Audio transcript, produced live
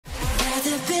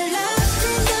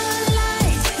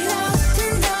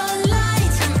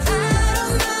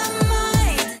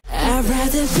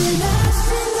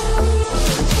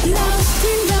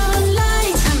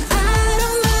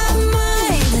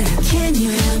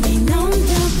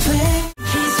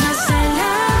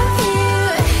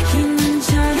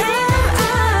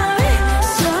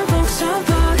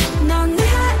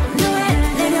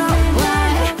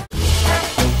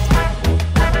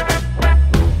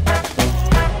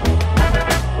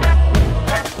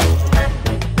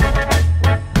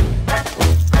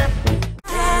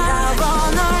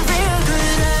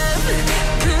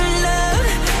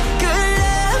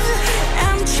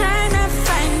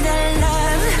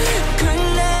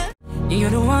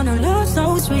wanna lose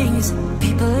those wings.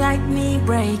 People like me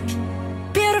break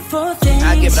beautiful things.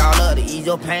 I give it all up to ease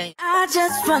your pain. I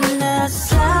just wanna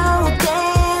slow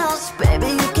dance. Baby,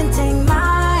 you can take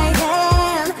my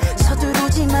hand.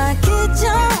 서두르지 마, 그저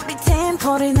우리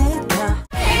템포를 내가.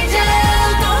 Angel,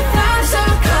 don't fly so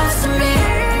close to me.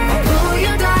 I'll pull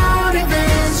you down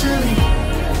eventually.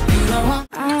 You know what?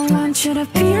 I want you to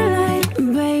be a light,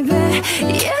 baby.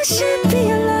 You should be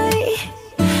a light.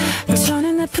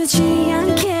 저는 아프지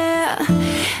않게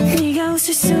네가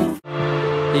웃을 수.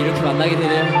 이렇게 만나게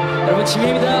되네요. 여러분,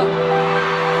 지민입니다.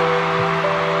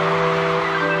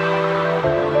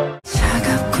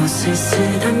 차갑고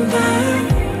쓸쓸한 밤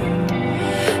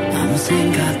아무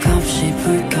생각 없이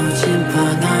불 꺼진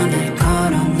방 안을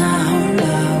걸어 나 홀로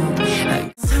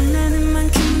설레는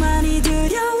만큼 많이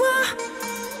두려워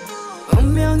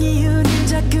운명이 우릴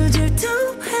자꾸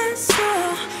질투했어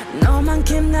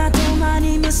너만큼 나도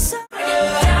많이 미웠어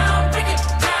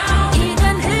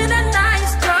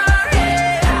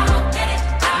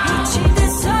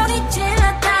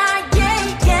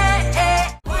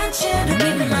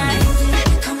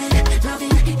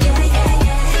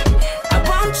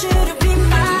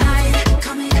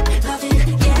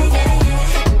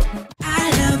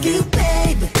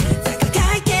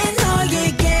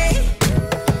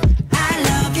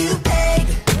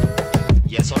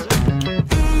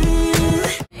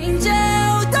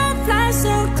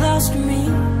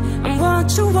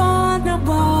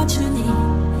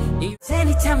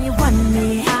Tell me you want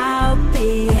me, I'll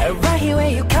be right here where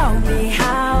you call me,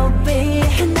 I'll be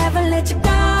never let you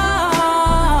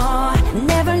go,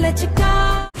 never let you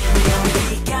go. We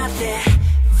only got that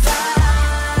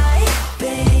vibe,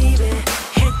 baby.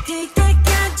 해뜰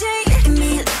때까지 look at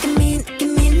me, look at me, look at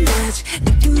me, nudge,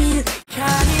 look at me.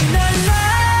 가는 날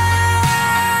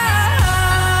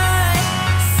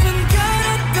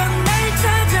숨겨뒀던 날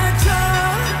찾아줘.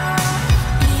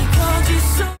 이 거짓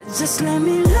속 Just let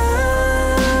me love.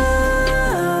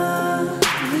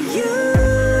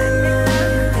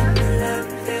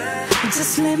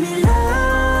 Just let me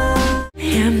love.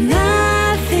 I'm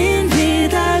nothing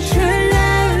without your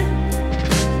love.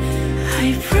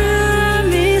 I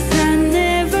promise I'll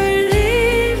never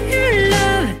leave your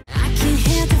love. I can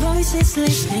hear the voices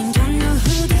listening, don't know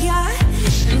who they are.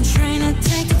 I'm trying to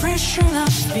take the pressure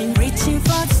off, been reaching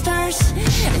for the stars.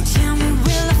 And tell me,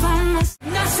 will I find myself?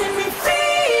 Now set me free.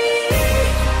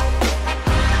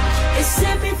 It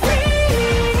set me free.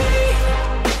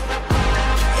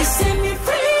 It set me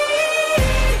free.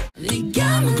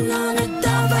 네가 만 너를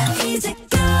떠봐 이제